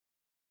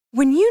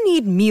When you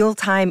need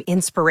mealtime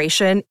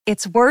inspiration,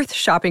 it's worth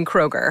shopping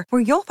Kroger,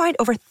 where you'll find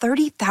over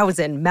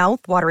 30,000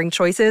 mouth-watering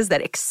choices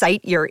that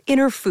excite your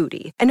inner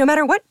foodie. And no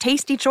matter what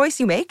tasty choice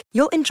you make,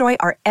 you'll enjoy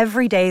our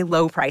everyday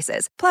low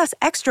prices, plus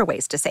extra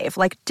ways to save,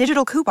 like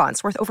digital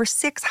coupons worth over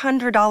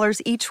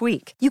 $600 each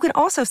week. You can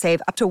also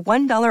save up to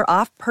 $1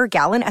 off per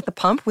gallon at the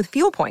pump with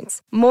fuel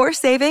points. More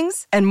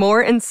savings and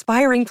more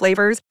inspiring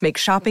flavors make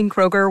shopping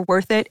Kroger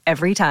worth it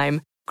every time.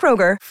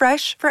 Kroger,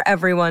 fresh for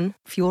everyone.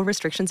 Fuel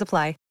restrictions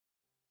apply.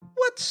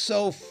 What's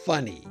so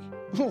funny?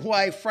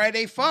 Why,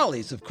 Friday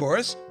Follies, of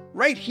course,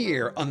 right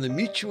here on the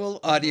Mutual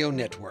Audio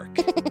Network.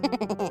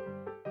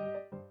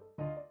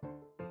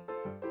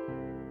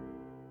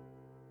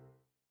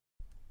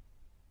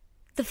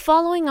 The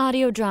following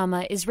audio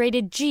drama is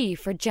rated G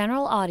for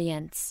general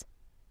audience.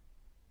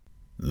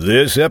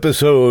 This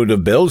episode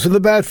of Bells of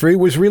the Batfry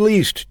was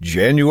released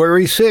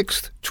January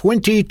 6th,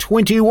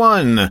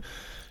 2021,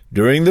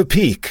 during the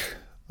peak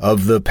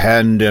of the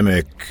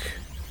pandemic.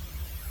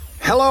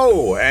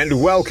 Hello,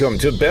 and welcome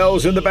to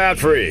Bells in the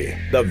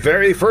Batfry, the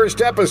very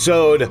first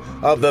episode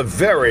of the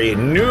very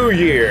new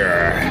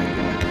year.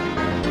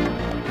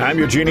 I'm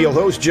your genial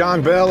host,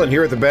 John Bell, and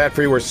here at the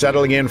Batfry, we're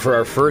settling in for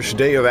our first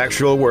day of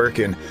actual work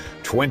in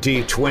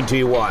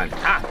 2021.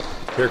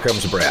 Here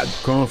comes Brad.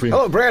 Coffee.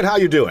 Hello, Brad. How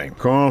you doing?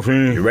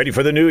 Coffee. You ready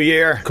for the new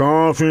year?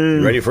 Coffee.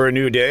 You ready for a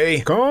new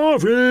day?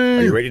 Coffee.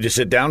 Are you ready to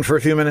sit down for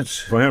a few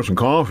minutes? If I have some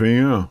coffee,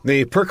 yeah.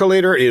 The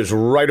percolator is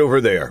right over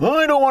there.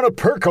 I don't want a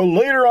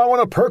percolator. I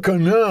want a perca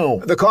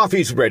now. The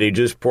coffee's ready.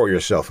 Just pour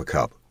yourself a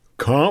cup.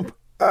 Cup?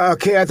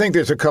 Okay, I think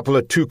there's a couple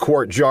of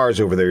 2-quart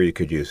jars over there you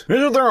could use.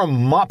 Isn't there a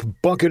mop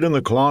bucket in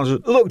the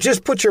closet? Look,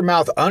 just put your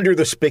mouth under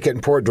the spigot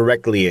and pour it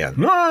directly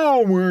in.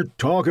 Now we're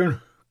talking.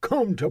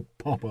 Come to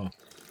Papa.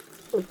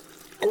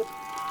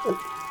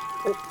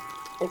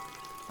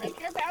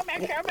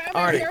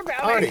 Arnie.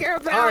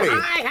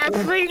 Hi,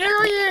 Happy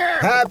New Year!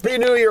 Happy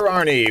New Year,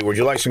 Arnie. Would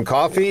you like some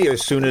coffee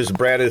as soon as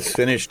Brad has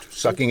finished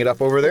sucking it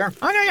up over there?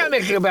 I know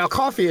Mr. Bell,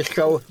 coffee is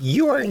so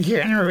your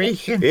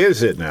generation.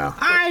 Is it now?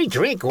 I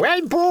drink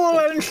Red Bull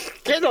and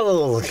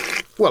Skittles.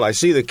 Well, I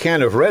see the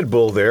can of Red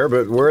Bull there,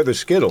 but where are the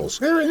Skittles?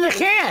 They're in the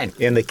can.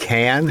 In the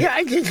can? Yeah,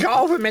 I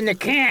dissolve them in the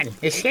can.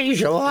 It saves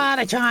you a lot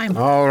of time.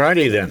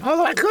 Alrighty then.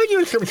 Although I could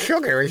use some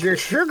sugar. Is there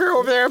sugar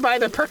over there by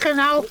the perca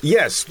now?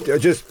 Yes,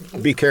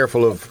 just be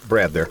careful of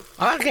Brad there.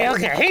 Okay.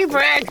 Hey,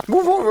 Brad,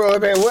 move over a little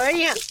bit, will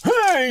you?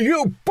 Hey,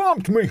 you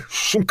bumped me.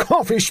 Some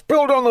coffee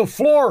spilled on the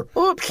floor.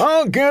 Oops.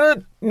 I'll get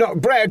it. No,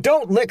 Brad,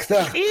 don't lick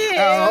the... Ew.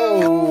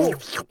 Oh.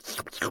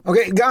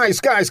 Okay,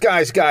 guys,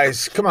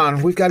 come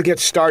on. We've got to get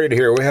started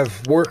here. We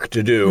have work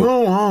to do.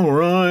 Oh, all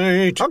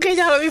right. Okay,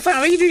 now let me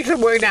find. We can do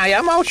some work now.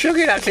 I'm all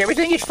sugared up.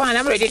 Everything is fine.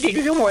 I'm ready to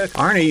do some work.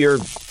 Arnie, you're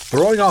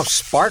throwing off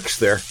sparks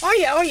there.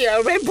 Oh,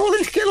 yeah. Red Bull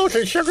and Skittles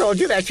and sugar will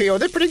do that to you.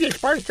 They're pretty good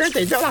sparks, aren't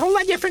they? They're a whole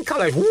lot of different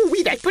colors.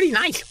 Ooh-wee, that's pretty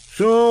nice.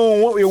 So,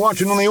 what were you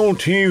watching on the old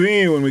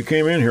TV when we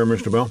came in here,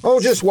 Mr. Bell?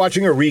 Oh, just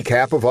watching a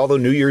recap of all the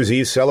New Year's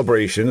Eve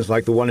celebrations,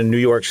 like the one in New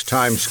York's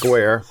Times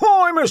Square.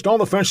 Oh, I missed all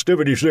the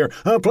festivities there.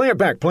 Play it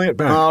back.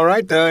 All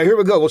right, here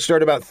we go. We'll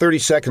start about 30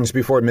 seconds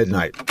before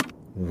midnight.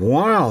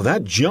 Wow,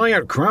 that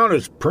giant crowd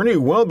is pretty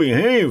well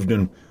behaved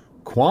and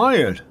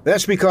quiet.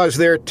 That's because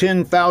they're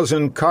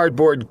 10,000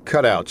 cardboard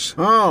cutouts.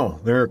 Oh,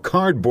 they're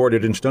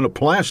cardboarded instead of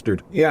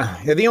plastered. Yeah,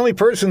 the only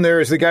person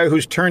there is the guy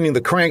who's turning the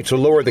crank to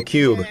lower the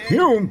cube.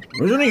 Cube?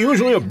 Isn't he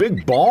usually a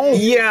big ball?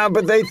 Yeah,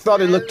 but they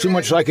thought it looked too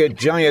much like a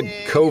giant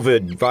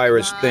COVID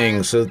virus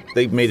thing, so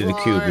they made it a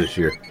cube this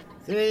year.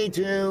 3,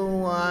 2,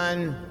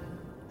 1.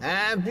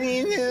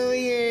 Happy New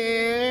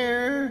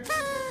Year!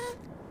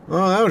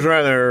 Oh, that was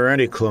rather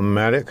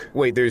anticlimactic.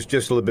 Wait, there's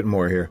just a little bit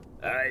more here.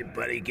 All right,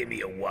 buddy, give me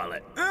your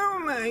wallet. Oh,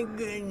 my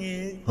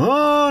goodness.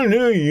 Oh,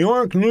 New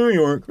York.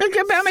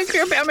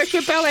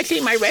 Mr. Bell, I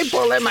see my Red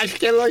Bull and my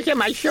Skittles and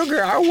my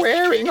sugar are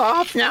wearing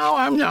off now.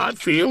 I'm not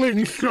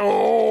feeling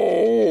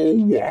so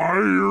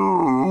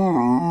wired.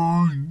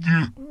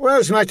 Well,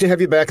 it's nice to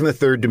have you back in the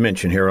third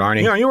dimension here,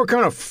 Arnie. Yeah, you were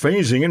kind of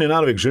phasing in and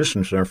out of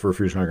existence there for a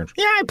few seconds.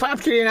 Yeah, I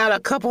popped in and out a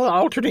couple of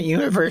alternate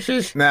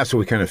universes. That's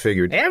what we kind of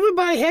figured.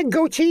 Everybody had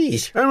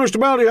goatees. Hey, Mr.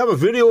 Bell, do you have a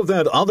video of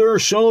that other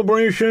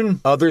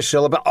celebration? Oh,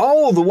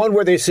 the one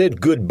where they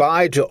said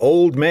goodbye to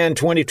old man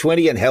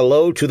 2020 and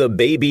hello to the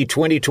baby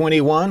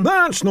 2021?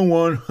 That's the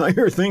one. I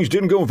hear things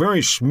didn't go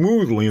very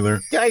smoothly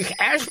there. Does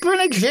aspirin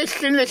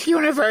exist in this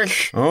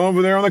universe?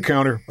 Over there on the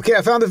counter. Okay,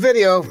 I found the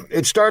video.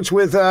 It starts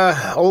with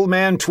old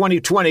man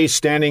 2020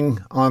 standing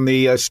on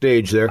the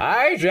stage there.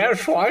 I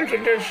just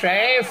wanted to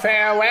say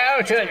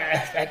farewell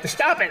to...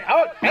 Stop it.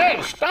 Oh,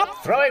 hey,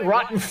 stop throwing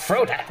rotten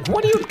fruit at...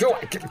 What are you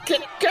doing?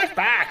 Get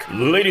back.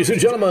 Ladies and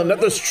gentlemen,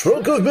 at the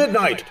stroke of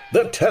midnight,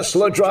 the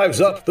Tesla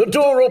drives up, the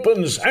door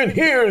opens, and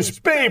here's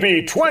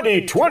baby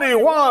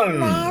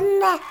 2021.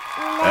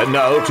 And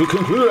now, to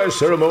conclude our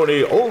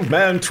ceremony, old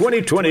man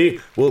 2020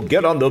 will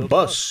get on the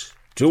bus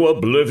to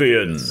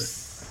oblivion.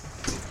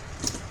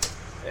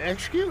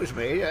 Excuse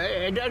me,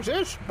 does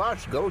this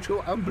bus go to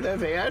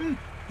oblivion?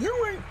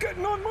 You ain't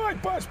getting on my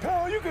bus,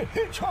 pal. You can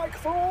hitchhike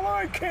for all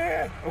I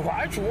care.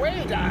 What?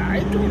 Wait, I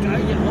don't...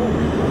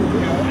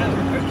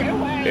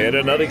 In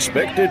an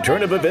unexpected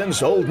turn of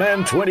events, Old Man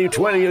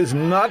 2020 is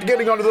not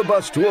getting onto the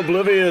bus to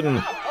oblivion,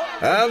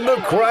 and the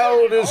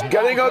crowd is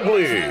getting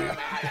ugly.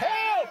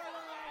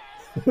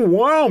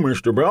 Wow,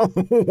 Mr. Bell,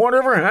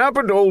 whatever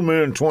happened to Old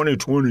Man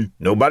 2020?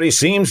 Nobody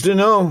seems to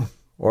know,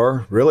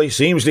 or really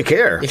seems to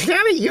care. Is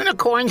that a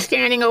unicorn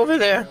standing over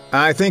there?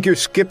 I think you're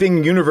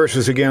skipping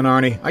universes again,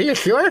 Arnie. Are you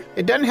sure?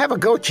 It doesn't have a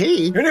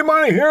goatee.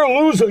 Anybody here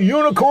lose a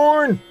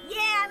unicorn?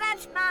 Yeah,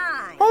 that's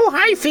mine. Oh,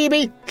 hi,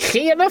 Phoebe.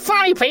 See you in the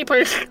funny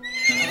papers.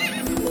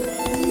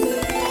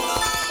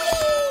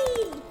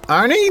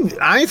 Arnie,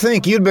 I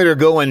think you'd better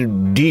go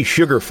and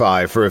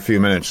de-sugarify for a few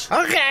minutes.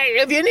 Okay,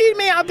 if you need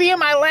me, I'll be in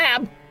my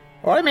lab.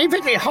 Or I may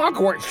visit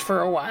Hogwarts for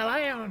a while.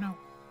 I don't know.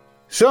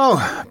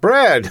 So,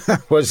 Brad,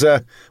 was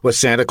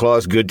Santa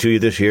Claus good to you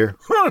this year?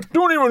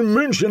 Don't even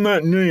mention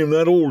that name,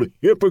 that old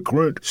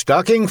hypocrite.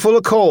 Stocking full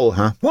of coal,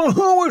 huh? Well,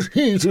 who is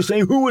he to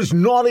say who is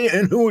naughty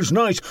and who is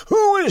nice?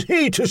 Who is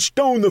he to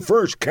stone the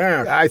first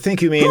calf? I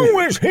think you mean... Who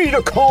is he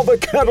to call the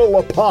kettle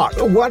a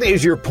pot? What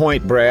is your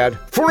point, Brad?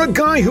 For a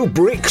guy who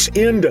breaks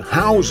into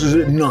houses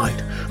at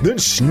night, then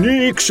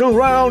sneaks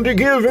around to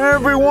give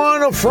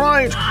everyone a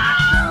fright,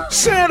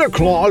 Santa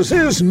Claus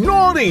is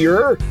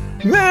naughtier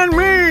than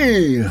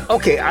me.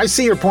 Okay, I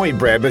see your point,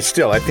 Brad, but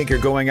still, I think you're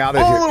going out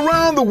of All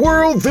around the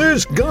world,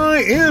 this guy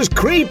is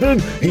creeping.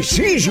 He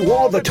sees you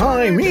all the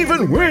time,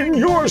 even when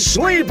you're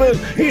sleeping.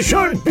 He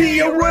should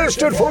be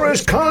arrested for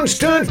his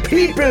constant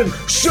peeping.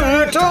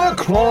 Santa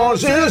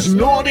Claus is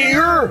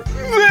naughtier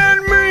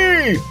than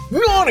me.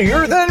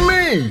 Naughtier than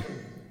me.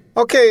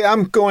 Okay,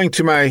 I'm going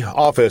to my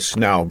office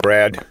now,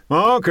 Brad.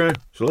 Okay,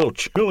 it's a little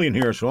chilly in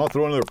here, so I'll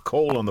throw another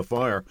coal on the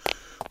fire.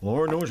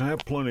 Lord knows I have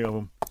plenty of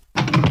them.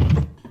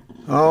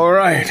 All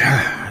right,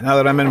 now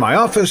that I'm in my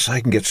office, I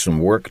can get some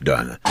work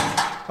done.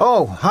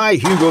 Oh, hi,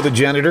 Hugo the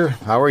janitor.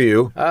 How are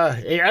you?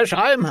 Yes,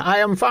 I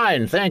am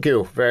fine, thank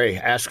you.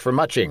 Ask for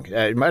muching.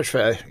 You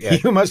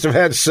must have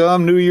had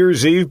some New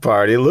Year's Eve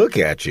party. Look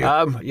at you.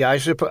 Yeah,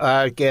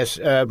 I guess.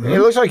 It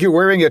looks like you're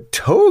wearing a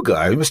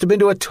toga. You must have been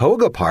to a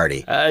toga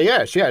party.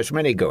 Yes,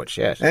 many goats,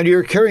 yes. And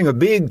you're carrying a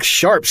big,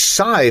 sharp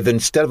scythe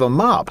instead of a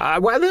mop.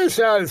 Well,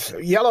 this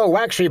yellow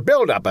waxy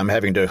buildup I'm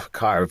having to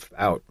carve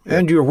out.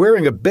 And you're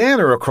wearing a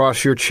banner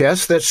across your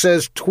chest that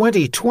says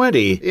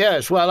 2020.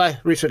 Yes, well,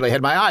 I recently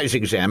had my eyes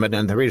examined,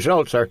 and the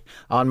results are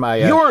on my...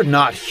 You're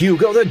not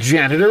Hugo the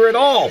janitor at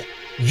all.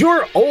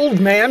 You're Old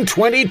Man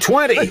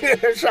 2020.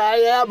 Yes, I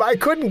am. I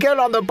couldn't get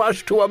on the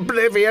bus to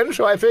oblivion,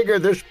 so I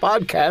figured this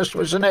podcast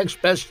was the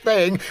next best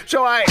thing.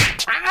 So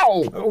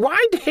Ow!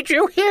 Why did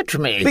you hit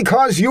me?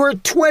 Because you're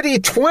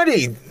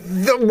 2020,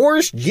 the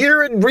worst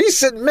year in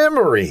recent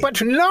memory.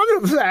 But none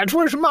of that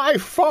was my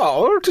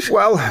fault.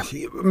 Well,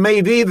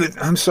 maybe, but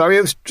I'm sorry,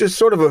 it's just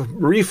sort of a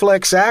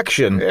reflex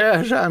action.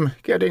 Yes, I'm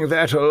getting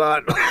that a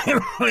lot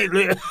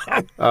lately.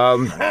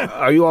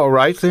 Are you all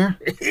right there?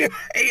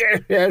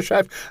 Yes,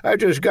 I've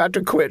just got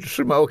to quit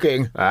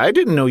smoking. I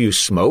didn't know you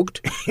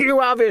smoked.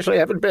 You obviously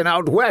haven't been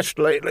out west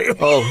lately.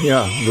 Oh,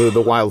 yeah,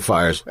 the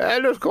wildfires.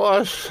 And, of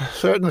course,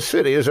 certain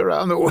cities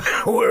around the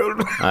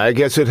world. I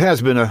guess it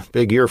has been a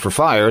big year for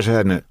fires,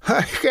 hasn't it?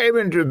 I came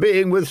into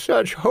being with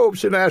such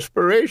hopes and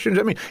aspirations.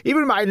 I mean,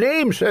 even my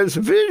name says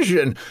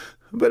vision.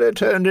 But it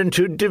turned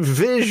into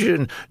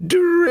division,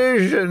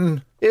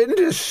 derision,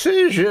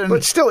 indecision.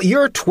 But still,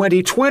 you're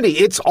 2020.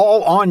 It's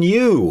all on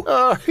you.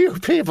 Oh, you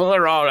people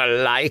are all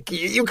alike.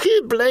 You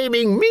keep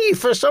blaming me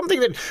for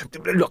something that...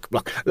 Look,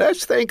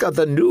 let's think of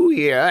the new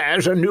year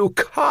as a new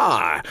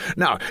car.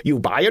 Now, you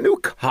buy a new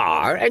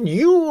car and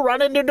you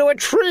run into a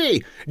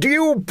tree. Do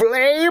you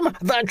blame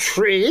the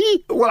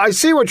tree? Well, I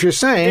see what you're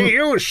saying. Do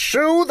you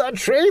sue the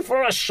tree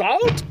for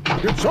assault?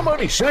 Did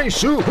somebody say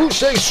sue? Who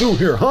say sue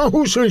here, huh?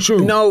 Who say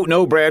sue?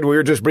 No, Brad, we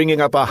were just bringing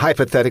up a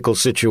hypothetical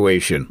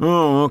situation.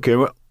 Oh, okay,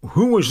 well...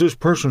 Who is this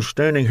person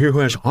standing here who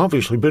has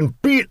obviously been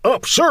beat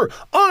up? Sir,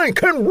 I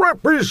can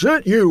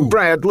represent you.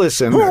 Brad,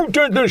 listen. Who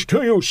did this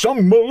to you?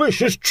 Some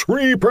malicious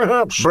tree,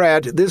 perhaps?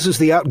 Brad, this is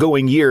the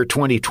outgoing year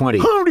 2020.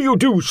 How do you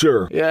do,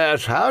 sir?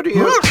 Yes, how do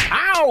you...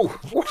 Ow!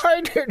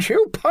 Why did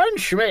you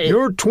punch me?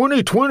 Your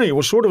 2020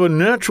 was sort of a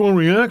natural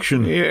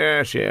reaction.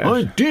 Yes.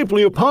 I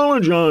deeply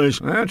apologize.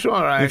 That's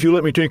all right. If you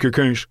let me take your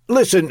case.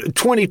 Listen,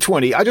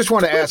 2020, I just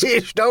want to ask...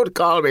 Please don't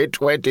call me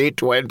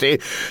 2020.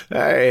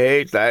 I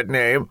hate that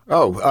name.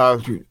 Oh,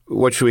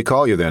 what should we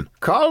call you then?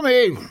 Call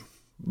me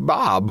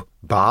Bob.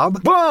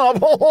 Bob? Bob!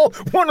 Oh,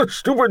 what a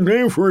stupid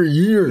name for a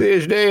year.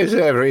 These days,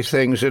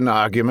 everything's an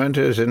argument,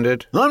 isn't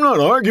it? I'm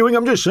not arguing.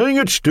 I'm just saying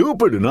it's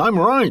stupid, and I'm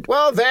right.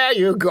 Well, there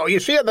you go. You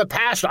see, in the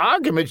past,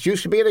 arguments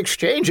used to be an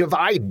exchange of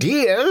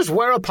ideas,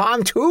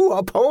 whereupon two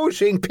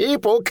opposing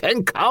people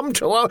can come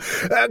to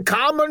a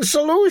common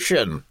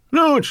solution.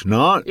 No, it's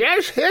not.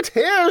 Yes, it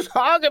is.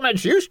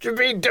 Arguments used to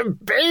be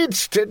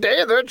debates.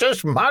 Today, they're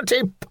just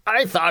Monty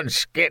Python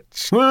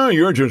skits. Well,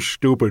 you're just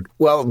stupid.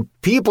 Well,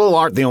 people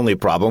aren't the only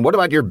problem. What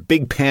about your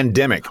big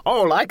pandemic?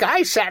 Oh, like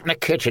I sat in the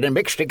kitchen and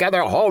mixed together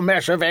a whole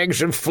mess of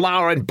eggs and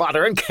flour and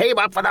butter and came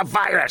up with a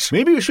virus.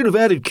 Maybe you should have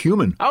added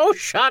cumin. Oh,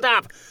 shut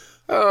up.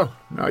 Oh,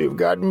 now you've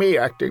got me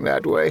acting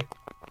that way.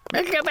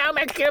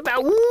 Mr.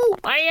 Bell, ooh,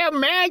 I am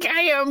mad.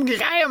 I am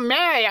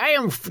mad. I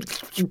am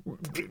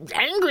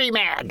angry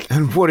mad.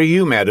 And what are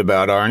you mad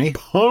about, Arnie?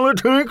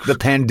 Politics? The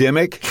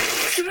pandemic?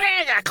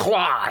 Santa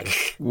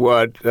Claus.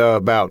 What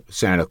about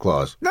Santa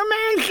Claus? The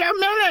man's a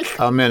menace.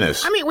 A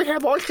menace. I mean, we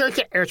have all sorts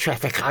of air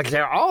traffic out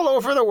there all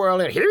over the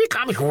world, and here he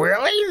comes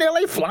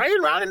willy-nilly flying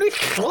around in his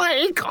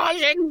sleigh,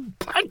 causing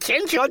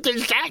potential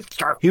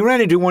disaster. He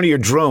ran into one of your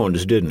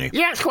drones, didn't he?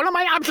 Yes, one of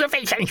my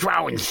observation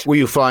drones. Were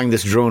you flying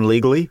this drone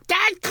legally?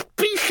 That's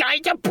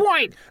beside the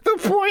point. The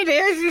point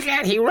is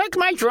that he wrecked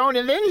my drone,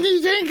 and then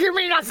he didn't give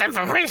me nothing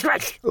for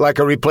Christmas. Like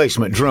a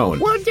replacement drone?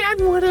 Well, that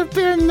would have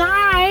been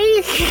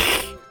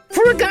nice.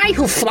 For a guy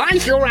who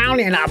flies around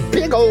in a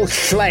big old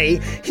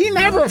sleigh, he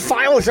never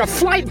files a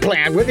flight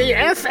plan with the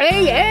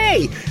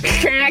FAA.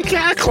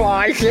 Santa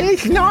Claus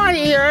is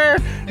naughtier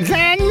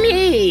than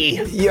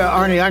me. Yeah,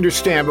 Arnie, I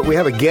understand, but we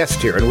have a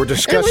guest here, and we're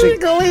discussing...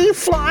 Illegally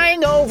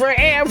flying over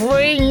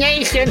every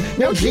nation.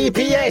 No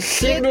GPS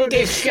signal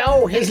to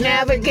show his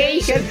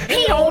navigation.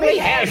 He only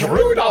has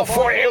Rudolph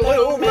for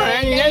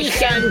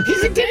illumination.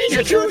 He's a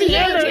danger to the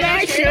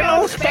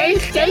International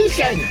Space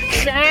Station.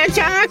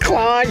 Santa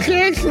Claus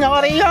is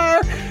naughtier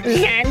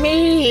than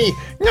me.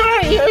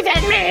 Naughtier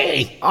than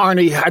me.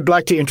 Arnie, I'd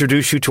like to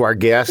introduce you to our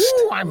guest.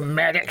 Ooh, I'm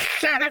mad at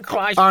Santa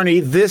Claus.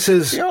 Arnie, this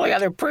is... The only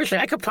other person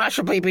I could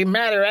possibly be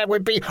madder at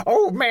would be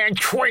Old Man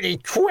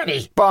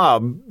 2020.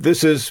 Bob,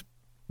 this is...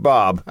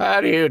 Bob.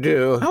 How do you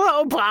do?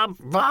 Hello, Bob.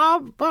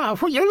 Bob.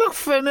 Well, you look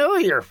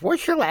familiar.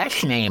 What's your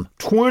last name?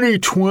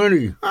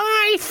 2020.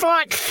 I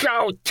thought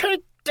so.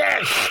 Take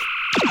this.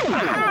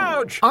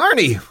 Ouch!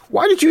 Arnie,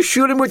 why did you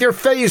shoot him with your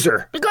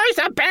phaser? Because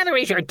the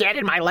batteries are dead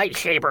in my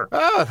lightsaber.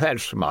 Oh,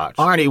 that's smart.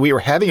 Arnie, we were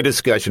having a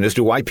discussion as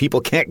to why people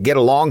can't get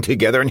along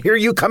together, and here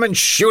you come and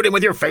shoot him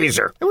with your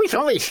phaser. It was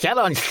only set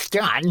on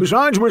stun.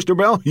 Besides, Mr.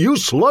 Bell, you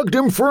slugged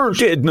him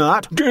first. Did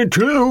not. Did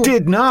too.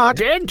 Did not.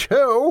 Did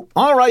too.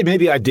 All right,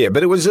 maybe I did,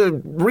 but it was a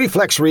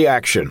reflex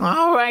reaction.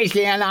 All right,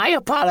 Dan, I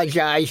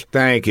apologize.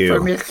 Thank you.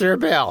 For Mr.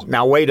 Bell.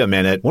 Now, wait a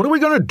minute. What are we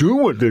going to do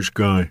with this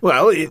guy?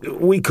 Well,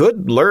 we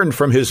could learn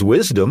from his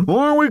wisdom.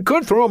 Or we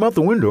could throw him out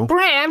the window.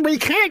 Brad, we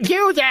can't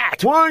do that.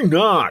 Why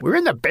not? We're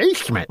in the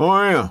basement.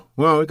 Oh, yeah.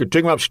 Well, we could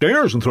take him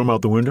upstairs and throw him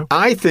out the window.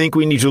 I think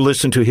we need to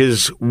listen to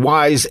his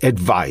wise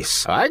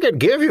advice. I could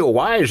give you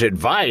wise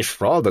advice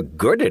for all the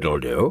good it'll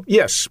do.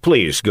 Yes,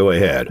 please, go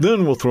ahead.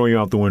 Then we'll throw you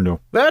out the window.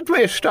 Let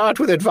me start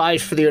with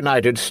advice for the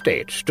United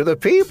States. To the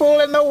people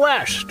in the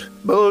West,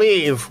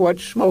 believe what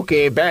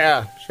Smokey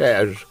Bear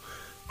says.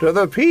 To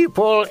the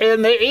people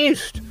in the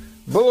East,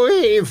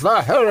 believe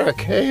the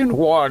hurricane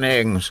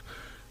warnings.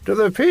 To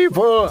the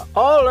people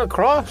all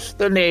across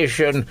the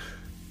nation,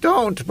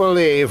 don't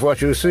believe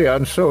what you see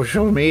on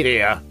social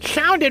media.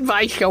 Sound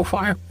advice so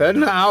far?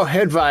 And now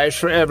advice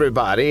for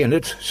everybody, and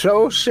it's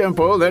so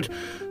simple that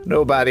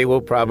nobody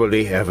will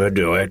probably ever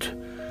do it.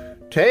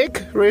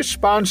 Take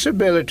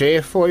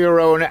responsibility for your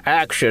own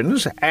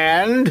actions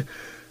and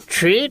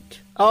treat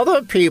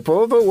other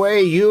people the way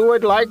you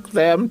would like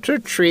them to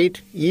treat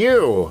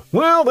you.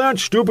 Well,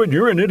 that's stupid.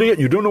 You're an idiot.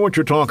 You don't know what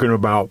you're talking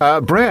about.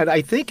 Brad,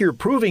 I think you're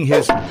proving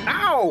his...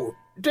 Ow!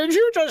 Did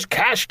you just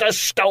cast a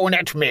stone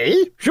at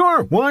me?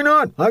 Sure, why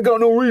not? I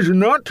got no reason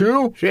not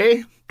to.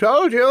 See?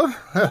 Told you.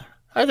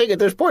 I think at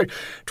this point,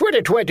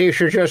 2020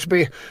 should just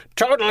be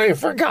totally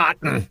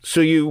forgotten. So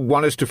you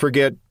want us to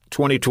forget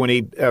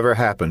 2020 ever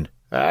happened?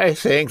 I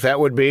think that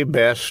would be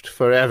best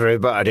for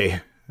everybody.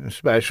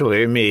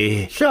 Especially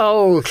me.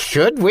 So,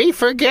 should we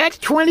forget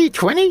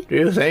 2020? Do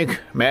you think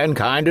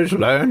mankind has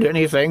learned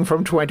anything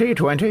from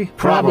 2020?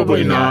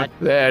 Probably not.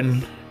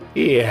 Then,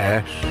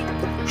 yes.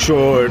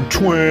 Should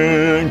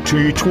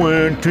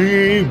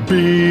 2020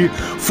 be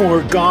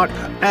forgot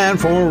and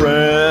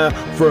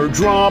forever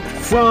dropped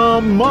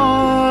from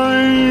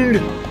mind?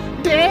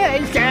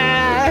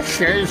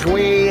 Disasters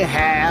we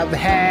have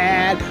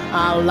had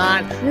a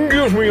lot.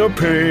 Gives me a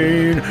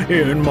pain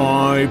in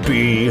my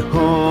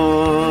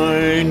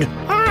behind.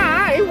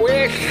 I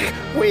wish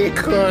we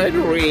could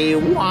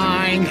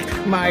rewind,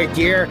 my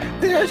dear,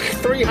 this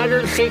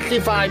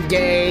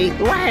 365-day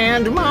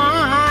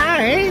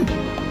landmine.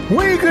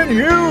 We can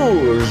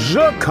use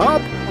a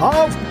cup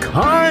of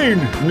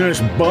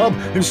kindness, Bub,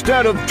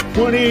 instead of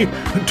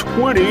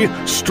 2020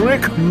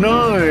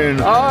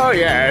 strychnine. Oh,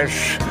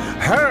 yes.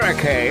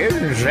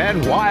 Hurricanes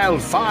and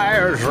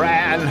wildfires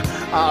ran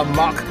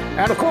amok.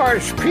 And, of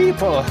course,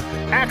 people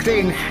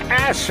acting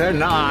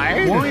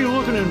asinine. Why are you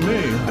looking at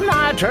me?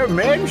 Not to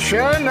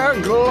mention a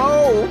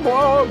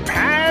global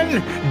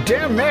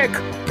pandemic.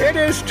 It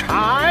is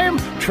time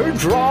to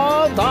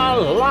draw the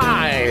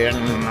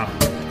line.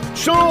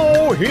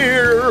 So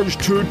here's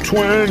to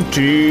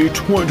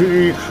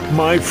 2020,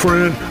 my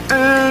friend,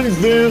 and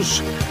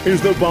this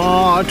is the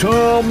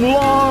bottom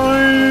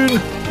line.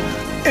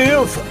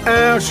 If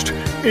asked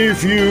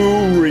if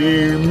you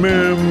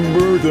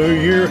remember the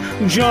year,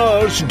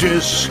 just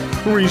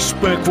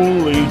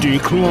disrespectfully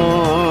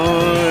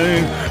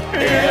decline.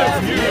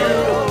 If you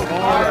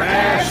are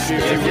asked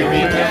if you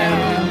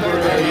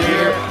remember the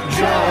year,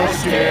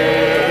 just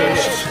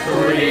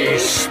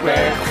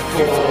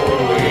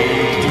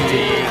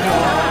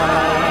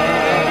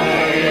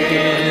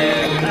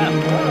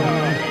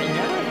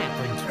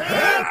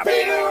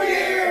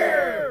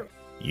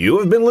You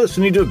have been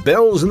listening to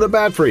Bells in the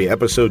Batfry,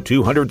 episode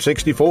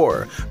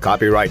 264.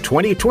 Copyright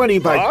 2020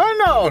 by...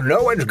 Oh,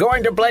 no one's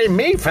going to blame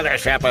me for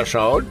this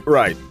episode.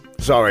 Right.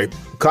 Sorry.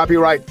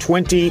 Copyright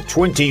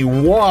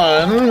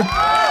 2021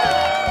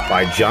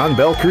 by John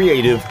Bell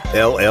Creative,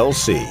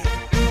 LLC.